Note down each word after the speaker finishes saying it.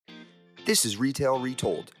This is Retail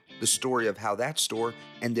Retold, the story of how that store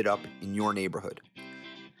ended up in your neighborhood.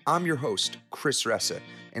 I'm your host, Chris Ressa,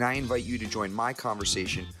 and I invite you to join my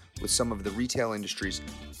conversation with some of the retail industry's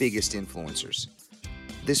biggest influencers.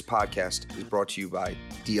 This podcast is brought to you by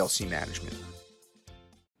DLC Management.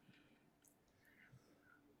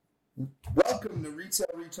 Welcome to Retail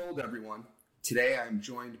Retold, everyone. Today I'm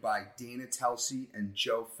joined by Dana Telsey and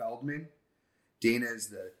Joe Feldman. Dana is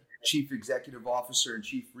the Chief Executive Officer and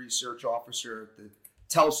Chief Research Officer at the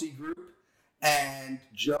Telsey Group, and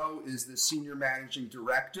Joe is the Senior Managing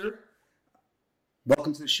Director.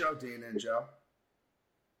 Welcome to the show, Dana and Joe.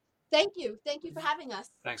 Thank you. Thank you for having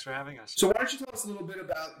us. Thanks for having us. So why don't you tell us a little bit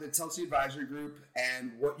about the Telsey Advisory Group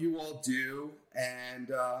and what you all do,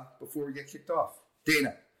 and before we get kicked off.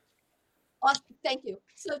 Dana. Awesome. Thank you.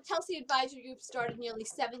 So Telsey Advisory Group started nearly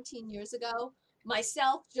 17 years ago.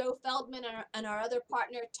 Myself, Joe Feldman, and our other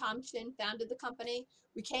partner, Tom Chin, founded the company.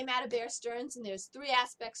 We came out of Bear Stearns, and there's three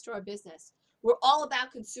aspects to our business. We're all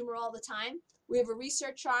about consumer all the time. We have a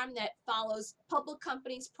research arm that follows public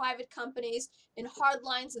companies, private companies, in hard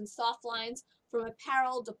lines and soft lines, from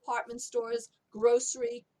apparel, department stores,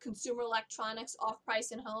 grocery, consumer electronics, off-price,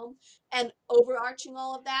 and home. And overarching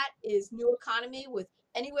all of that is new economy. With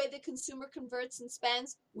any way the consumer converts and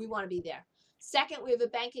spends, we want to be there. Second, we have a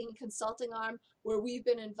banking and consulting arm where we've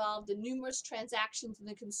been involved in numerous transactions in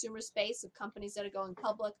the consumer space of companies that are going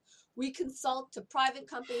public. We consult to private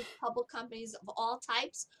companies, public companies of all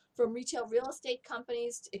types, from retail real estate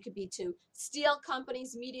companies, it could be to steel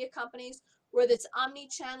companies, media companies, whether it's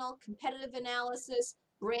omni-channel, competitive analysis,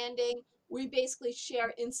 branding. We basically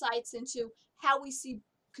share insights into how we see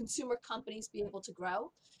consumer companies be able to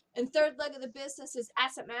grow. And third leg of the business is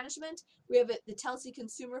asset management. We have the Telsey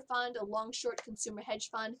Consumer Fund, a long-short consumer hedge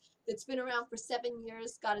fund that's been around for 7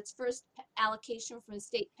 years, got its first allocation from a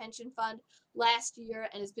state pension fund last year,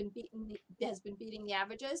 and has been beating the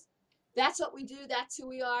averages. That's what we do. That's who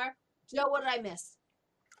we are. Joe, what did I miss?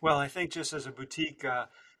 Well, I think just as a boutique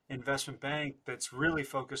investment bank that's really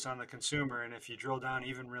focused on the consumer, and if you drill down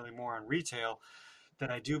even really more on retail, that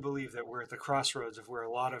I do believe that we're at the crossroads of where a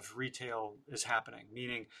lot of retail is happening,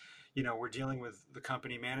 meaning, we're dealing with the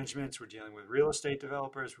company managements, we're dealing with real estate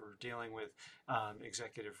developers, we're dealing with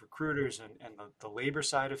executive recruiters and the labor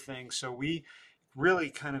side of things. So we really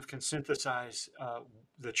kind of can synthesize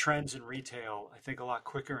the trends in retail, I think, a lot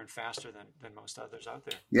quicker and faster than most others out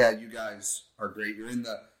there. Yeah, you guys are great.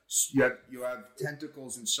 You have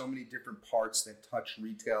tentacles in so many different parts that touch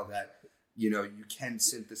retail that you can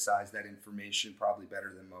synthesize that information probably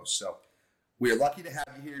better than most. So we are lucky to have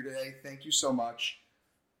you here today. Thank you so much.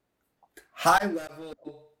 High level,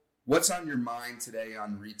 what's on your mind today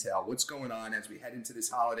on retail? What's going on as we head into this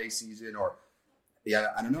holiday season? Or,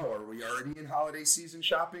 I don't know, are we already in holiday season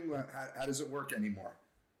shopping? How does it work anymore?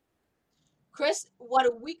 Chris, what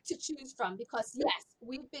a week to choose from, because yes,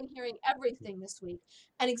 we've been hearing everything this week.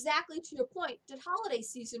 And exactly to your point, did holiday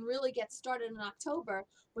season really get started in October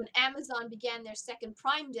when Amazon began their second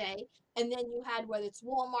Prime Day? And then you had, whether it's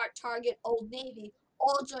Walmart, Target, Old Navy,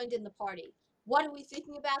 all joined in the party. What are we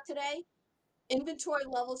thinking about today? Inventory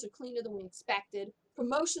levels are cleaner than we expected.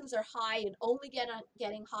 Promotions are high and only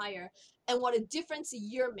getting higher. And what a difference a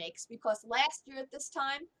year makes, because last year at this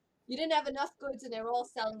time, you didn't have enough goods and they were all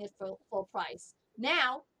selling it for full price.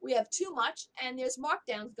 Now we have too much and there's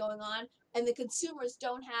markdowns going on, and the consumers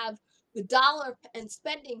don't have the dollar and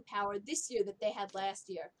spending power this year that they had last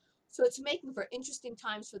year. So it's making for interesting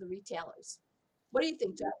times for the retailers. What do you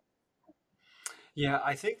think, Joe? Yeah,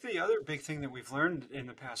 I think the other big thing that we've learned in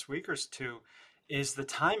the past week or two is the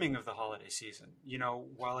timing of the holiday season.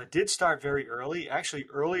 While it did start very early, actually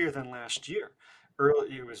earlier than last year,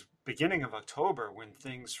 it was beginning of October when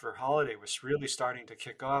things for holiday was really starting to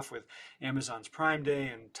kick off with Amazon's Prime Day,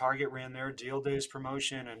 and Target ran their Deal Days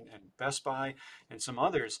promotion, and Best Buy and some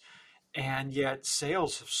others. And yet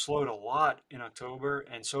sales have slowed a lot in October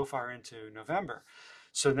and so far into November.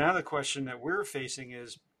 So now the question that we're facing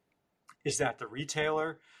is that the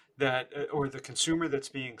retailer or the consumer that's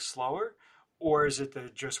being slower? Or is it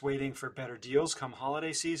that just waiting for better deals come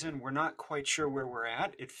holiday season? We're not quite sure where we're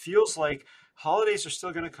at. It feels like holidays are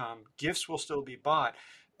still going to come, gifts will still be bought,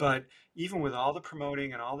 but even with all the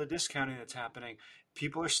promoting and all the discounting that's happening,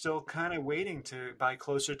 people are still kind of waiting to buy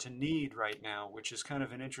closer to need right now, which is kind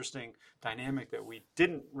of an interesting dynamic that we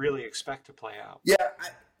didn't really expect to play out. Yeah,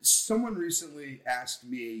 someone recently asked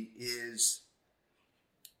me, is,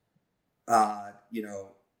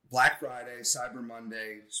 Black Friday, Cyber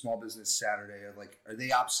Monday, Small Business Saturday, are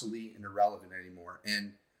they obsolete and irrelevant anymore?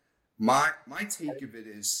 And my take of it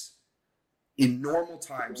is, in normal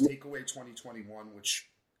times, take away 2021, which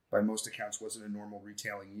by most accounts wasn't a normal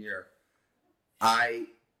retailing year, I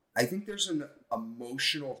I think there's an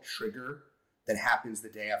emotional trigger that happens the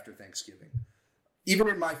day after Thanksgiving. Even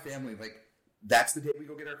in my family, like that's the day we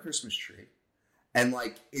go get our Christmas tree. And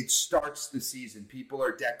like it starts the season. People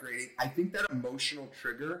are decorating. I think that emotional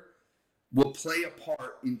trigger will play a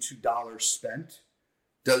part into dollars spent.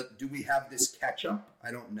 Do we have this catch up?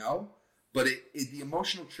 I don't know. But the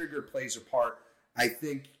emotional trigger plays a part. I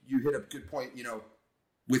think you hit a good point.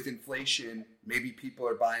 With inflation, maybe people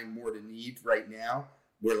are buying more to need right now,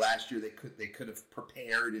 where last year they could have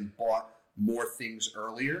prepared and bought more things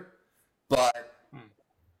earlier. But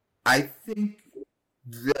I think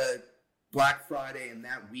the Black Friday and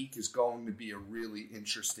that week is going to be a really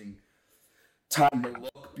interesting time to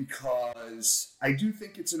look, because I do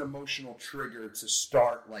think it's an emotional trigger to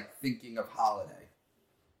start like thinking of holiday.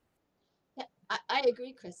 Yeah, I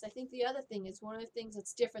agree, Chris. I think the other thing is one of the things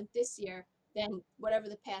that's different this year than whatever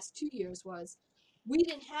the past 2 years was. We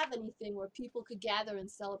didn't have anything where people could gather and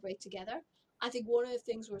celebrate together. I think one of the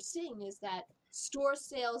things we're seeing is that store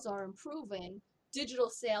sales are improving, digital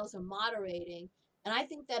sales are moderating, and I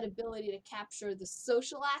think that ability to capture the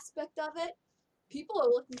social aspect of it, people are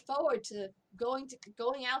looking forward to going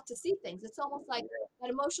out to see things. It's almost like that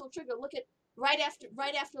emotional trigger. Look at right after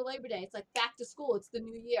Labor Day. It's like back to school. It's the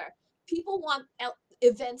new year. People want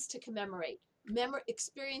events to commemorate.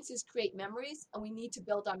 Experiences create memories, and we need to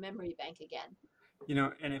build our memory bank again.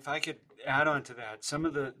 And if I could add on to that, some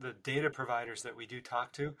of the data providers that we do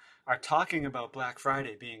talk to are talking about Black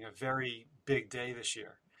Friday being a very big day this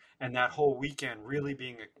year. And that whole weekend really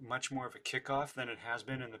being much more of a kickoff than it has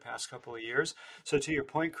been in the past couple of years. So to your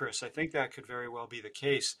point, Chris, I think that could very well be the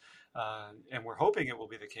case. And we're hoping it will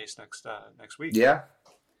be the case next week. Yeah.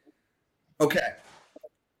 Okay.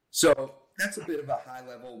 So that's a bit of a high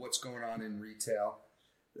level what's going on in retail.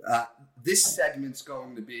 This segment's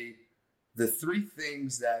going to be the 3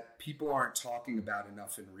 things that people aren't talking about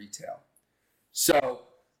enough in retail. So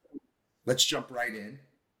let's jump right in.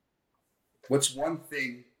 What's one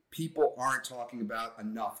thing people aren't talking about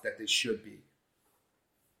enough that they should be?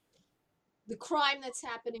 The crime that's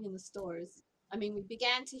happening in the stores. I mean, we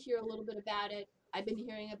began to hear a little bit about it. I've been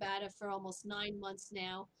hearing about it for almost 9 months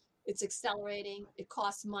now. It's accelerating. It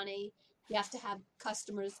costs money. You have to have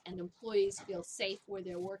customers and employees feel safe where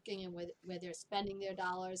they're working and where they're spending their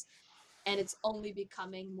dollars. And it's only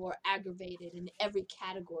becoming more aggravated in every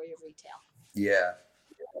category of retail. Yeah.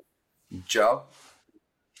 Joe?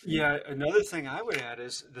 Yeah, another thing I would add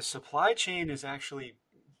is the supply chain is actually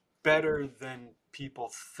better than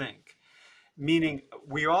people think. Meaning,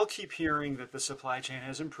 we all keep hearing that the supply chain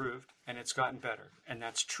has improved and it's gotten better, and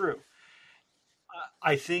that's true.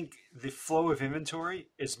 I think the flow of inventory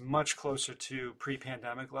is much closer to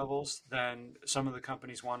pre-pandemic levels than some of the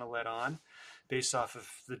companies want to let on, based off of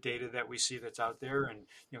the data that we see that's out there, and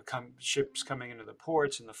ships coming into the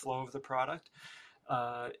ports and the flow of the product.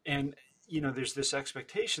 And there's this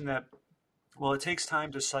expectation that, well, it takes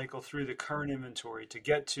time to cycle through the current inventory to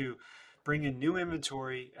get to bring in new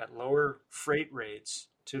inventory at lower freight rates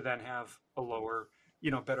to then have a lower,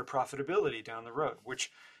 better profitability down the road,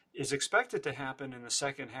 which is expected to happen in the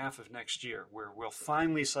second half of next year, where we'll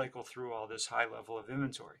finally cycle through all this high level of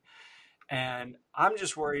inventory. And I'm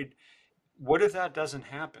just worried, what if that doesn't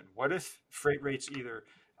happen? What if freight rates either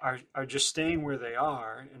are just staying where they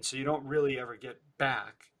are, and so you don't really ever get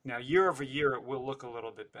back? Now, year over year, it will look a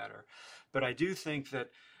little bit better. But I do think that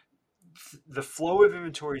the flow of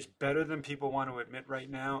inventory is better than people want to admit right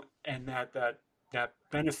now, and that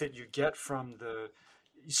benefit you get from the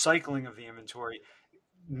cycling of the inventory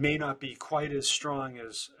may not be quite as strong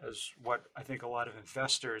as what I think a lot of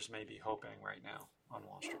investors may be hoping right now on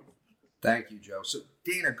Wall Street. Thank you, Joe. So,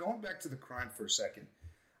 Dana, going back to the crime for a second,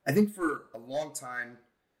 I think for a long time,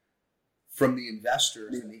 from the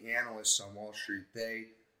investors and the analysts on Wall Street, they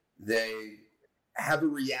have a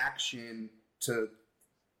reaction to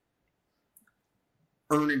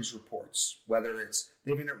earnings reports, whether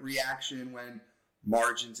they have a reaction when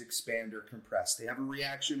margins expand or compress. They have a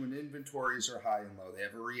reaction when inventories are high and low. They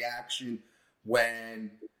have a reaction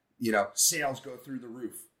when, sales go through the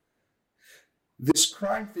roof. This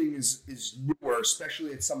crime thing is newer,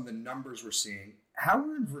 especially at some of the numbers we're seeing. How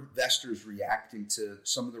are investors reacting to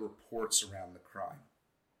some of the reports around the crime?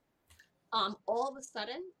 All of a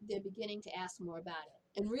sudden, they're beginning to ask more about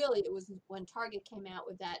it. And really, it was when Target came out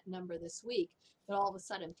with that number this week that all of a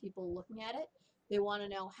sudden people looking at it, they want to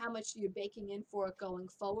know how much you're baking in for it going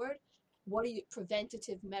forward, what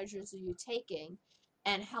preventative measures are you taking,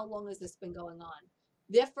 and how long has this been going on?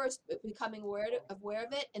 They're first becoming aware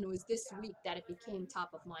of it, and it was this week that it became top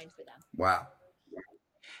of mind for them. Wow.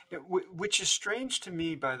 Which is strange to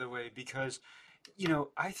me, by the way, because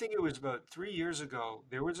I think it was about 3 years ago,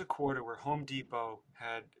 there was a quarter where Home Depot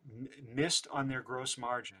had missed on their gross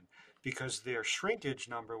margin because their shrinkage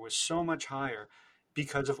number was so much higher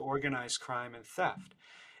because of organized crime and theft.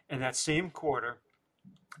 And that same quarter,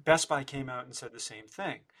 Best Buy came out and said the same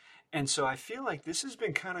thing. And so I feel like this has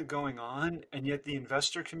been kind of going on, and yet the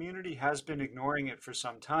investor community has been ignoring it for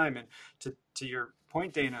some time. And to your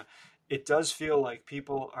point, Dana, it does feel like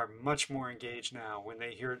people are much more engaged now when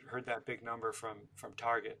they heard that big number from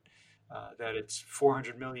Target, that it's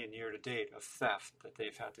 400 million year to date of theft that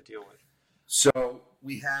they've had to deal with. So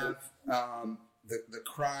we have the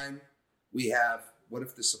crime. We have what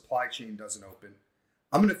if the supply chain doesn't open?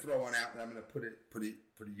 I'm going to throw one out, and I'm going to put it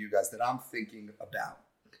to you guys that I'm thinking about,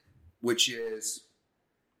 which is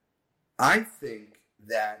I think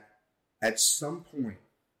that at some point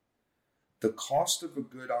the cost of a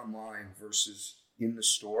good online versus in the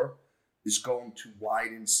store is going to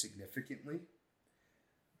widen significantly,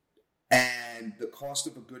 and the cost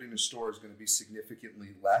of a good in a store is going to be significantly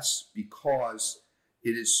less because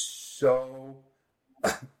it is so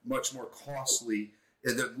much more costly.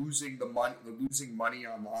 They're losing money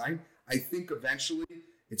online. I think eventually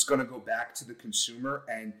it's going to go back to the consumer,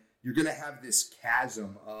 and you're going to have this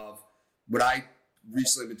chasm of what I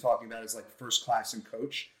recently been talking about is like first class and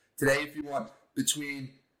coach. Today, if you want between,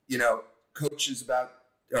 coach is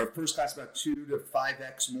or first class about 2 to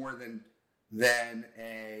 5x more than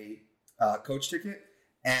a coach ticket.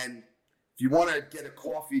 And if you want to get a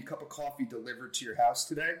cup of coffee delivered to your house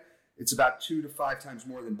today, it's about 2 to 5 times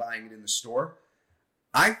more than buying it in the store.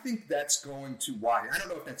 I think that's going to widen. I don't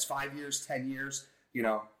know if that's 5 years, 10 years.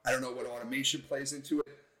 I don't know what automation plays into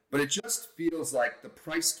it, but it just feels like the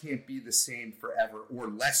price can't be the same forever or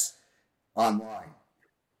less online.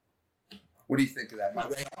 What do you think of that? Am I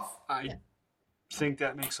way off? I think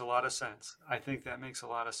that makes a lot of sense.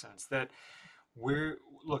 That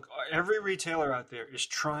every retailer out there is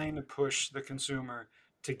trying to push the consumer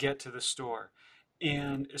to get to the store.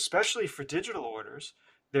 And especially for digital orders,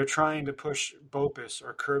 they're trying to push BOPUS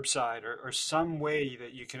or curbside or some way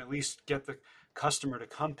that you can at least get the customer to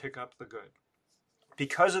come pick up the good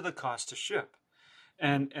because of the cost to ship.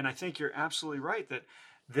 And I think you're absolutely right that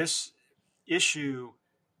this issue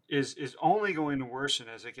is only going to worsen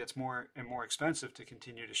as it gets more and more expensive to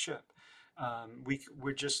continue to ship.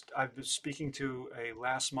 I've been speaking to a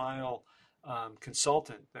last mile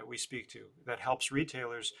consultant that we speak to that helps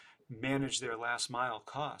retailers manage their last mile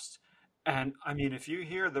costs. And I mean, if you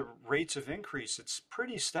hear the rates of increase, it's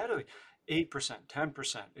pretty steadily 8%,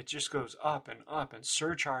 10%. It just goes up, and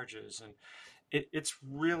surcharges. And it's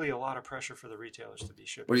really a lot of pressure for the retailers to be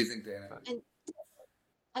shipping. What do you think, Dana? And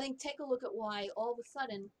I think take a look at why all of a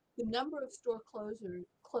sudden the number of store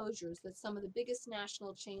closures that some of the biggest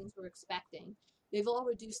national chains were expecting, they've all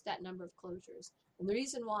reduced that number of closures. And the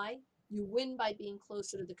reason why, you win by being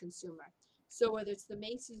closer to the consumer. So whether it's the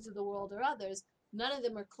Macy's of the world or others, none of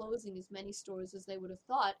them are closing as many stores as they would have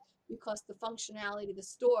thought because the functionality of the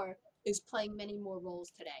store is playing many more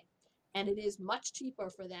roles today. And it is much cheaper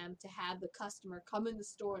for them to have the customer come in the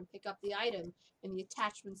store and pick up the item and the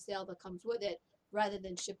attachment sale that comes with it rather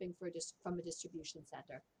than shipping from a distribution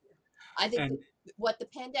center. I think what the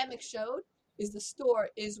pandemic showed is the store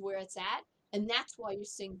is where it's at. And that's why you're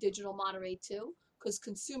seeing digital moderate too, because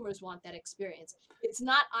consumers want that experience. It's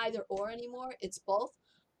not either or anymore, it's both.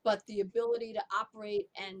 But the ability to operate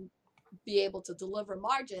and be able to deliver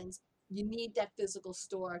margins, you need that physical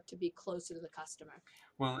store to be closer to the customer.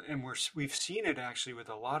 Well, and we've seen it actually with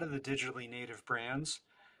a lot of the digitally native brands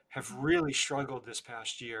have really struggled this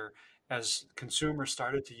past year as consumers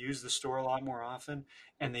started to use the store a lot more often,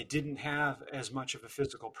 and they didn't have as much of a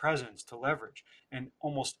physical presence to leverage. And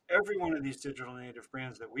almost every one of these digital native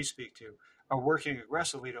brands that we speak to are working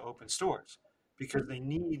aggressively to open stores because they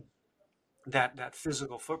need that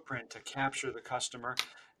physical footprint to capture the customer.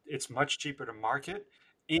 It's much cheaper to market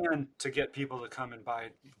and to get people to come and buy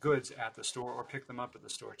goods at the store or pick them up at the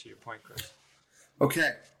store, to your point, Chris.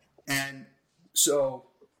 Okay. And so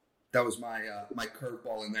that was my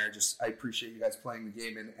curveball in there. Just I appreciate you guys playing the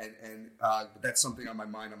game, and but that's something on my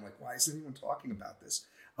mind. I'm like, why isn't anyone talking about this?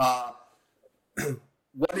 What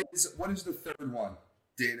is the third one,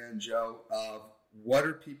 Dana and Joe? What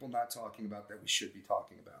are people not talking about that we should be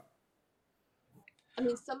talking about? I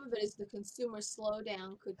mean, some of it is the consumer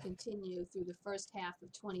slowdown could continue through the first half of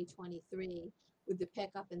 2023 with the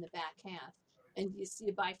pickup in the back half. And you see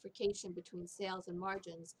a bifurcation between sales and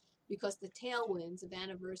margins because the tailwinds of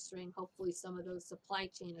anniversarying, hopefully some of those supply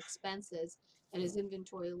chain expenses, and as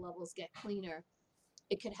inventory levels get cleaner,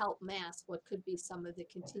 it could help mask what could be some of the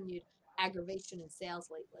continued aggravation in sales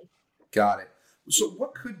lately. Got it. So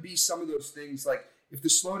what could be some of those things, like if the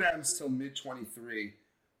slowdown is till mid 23,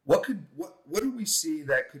 what do we see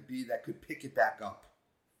that could pick it back up?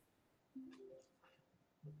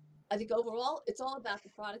 I think overall, it's all about the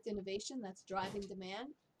product innovation that's driving demand.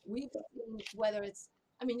 We've seen whether it's,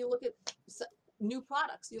 you look at new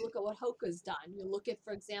products, you look at what Hoka's done, you look at,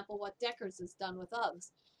 for example, what Deckers has done with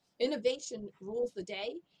Uggs. Innovation rules the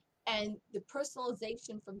day, and the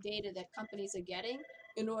personalization from data that companies are getting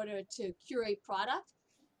in order to curate product,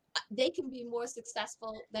 they can be more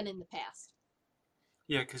successful than in the past.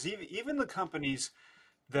 Yeah, because even the companies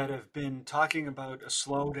that have been talking about a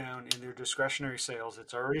slowdown in their discretionary sales,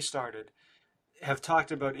 it's already started, have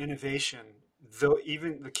talked about innovation, though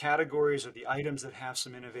even the categories or the items that have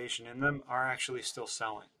some innovation in them are actually still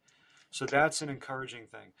selling. So that's an encouraging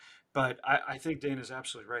thing. But I think Dana's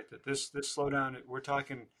absolutely right that this slowdown, we're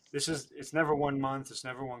talking, it's never 1 month, it's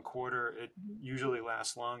never 1 quarter. It usually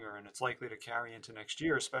lasts longer, and it's likely to carry into next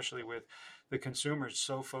year, especially with the consumers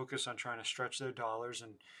so focused on trying to stretch their dollars,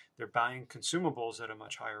 and they're buying consumables at a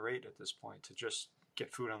much higher rate at this point to just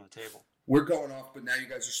get food on the table. We're going off, but now you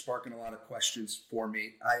guys are sparking a lot of questions for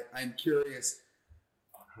me. I'm curious,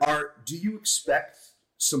 do you expect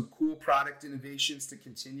some cool product innovations to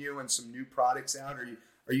continue and some new products out?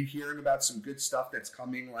 Are you hearing about some good stuff that's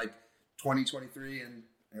coming, like 2023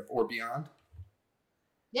 or beyond?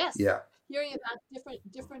 Yes. Yeah. Hearing about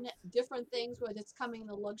different things, whether it's coming in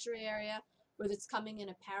the luxury area, whether it's coming in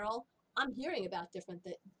apparel. I'm hearing about different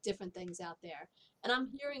things out there, and I'm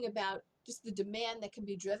hearing about just the demand that can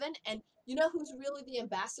be driven. And you know who's really the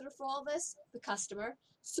ambassador for all this? The customer.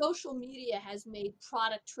 Social media has made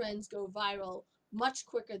product trends go viral much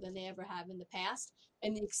quicker than they ever have in the past,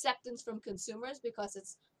 and the acceptance from consumers, because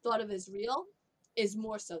it's thought of as real, is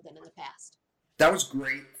more so than in the past. That was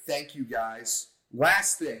great. Thank you, guys.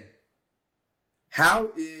 Last thing,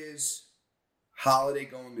 how is holiday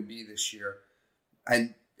going to be this year?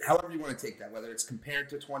 And however you want to take that, whether it's compared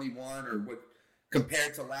to 21 or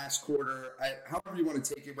compared to last quarter, however you want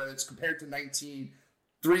to take it, whether it's compared to 19,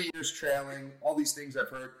 3 years trailing, all these things I've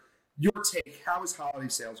heard. Your take, how is holiday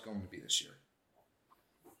sales going to be this year?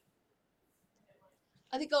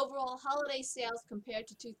 I think overall holiday sales compared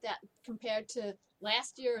to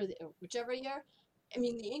last year or whichever year,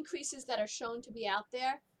 the increases that are shown to be out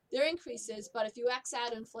there, they're increases, but if you X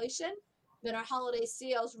out inflation, then our holiday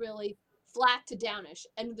sales really flat to downish.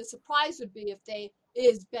 And the surprise would be if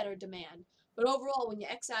is better demand. But overall, when you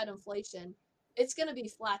X out inflation, it's going to be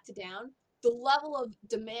flat to down. The level of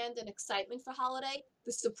demand and excitement for holiday,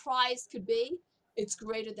 the surprise could be it's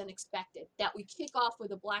greater than expected. That we kick off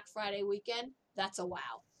with a Black Friday weekend, that's a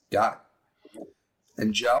wow. Got it.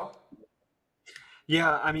 And Joe?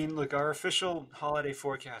 Yeah, look, our official holiday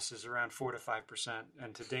forecast is around 4 to 5%.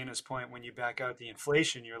 And to Dana's point, when you back out the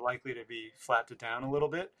inflation, you're likely to be flat to down a little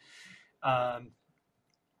bit. And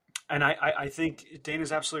I think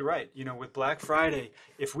Dana's absolutely right. With Black Friday,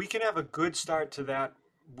 if we can have a good start to that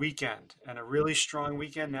weekend and a really strong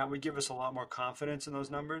weekend, that would give us a lot more confidence in those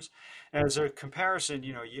numbers. As a comparison,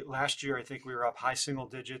 last year I think we were up high single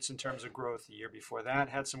digits in terms of growth. The year before that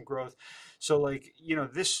had some growth. So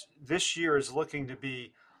this year is looking to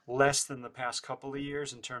be less than the past couple of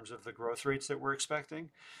years in terms of the growth rates that we're expecting.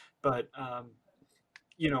 But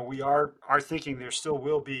we are thinking there still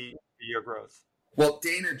will be year growth. Well,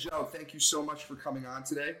 Dana, Joe, thank you so much for coming on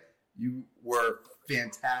today. You were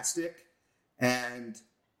fantastic, and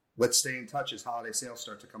let's stay in touch as holiday sales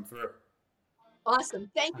start to come through.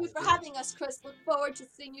 Awesome. Thank you for having us, Chris. Look forward to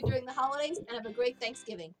seeing you during the holidays, and have a great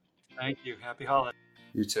Thanksgiving. Thank you. Happy holidays.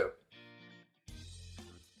 You too.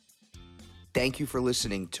 Thank you for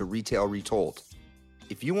listening to Retail Retold.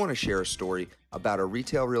 If you want to share a story about a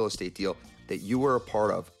retail real estate deal that you were a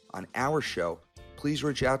part of on our show, please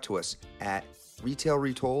reach out to us at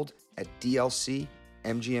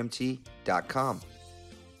retailretold@dlcmgmt.com.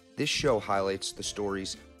 This show highlights the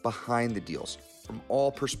stories behind the deals from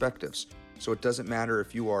all perspectives, so it doesn't matter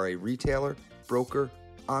if you are a retailer, broker,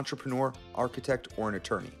 entrepreneur, architect, or an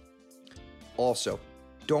attorney. Also,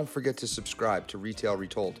 don't forget to subscribe to Retail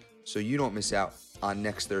Retold so you don't miss out on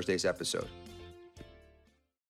next Thursday's episode.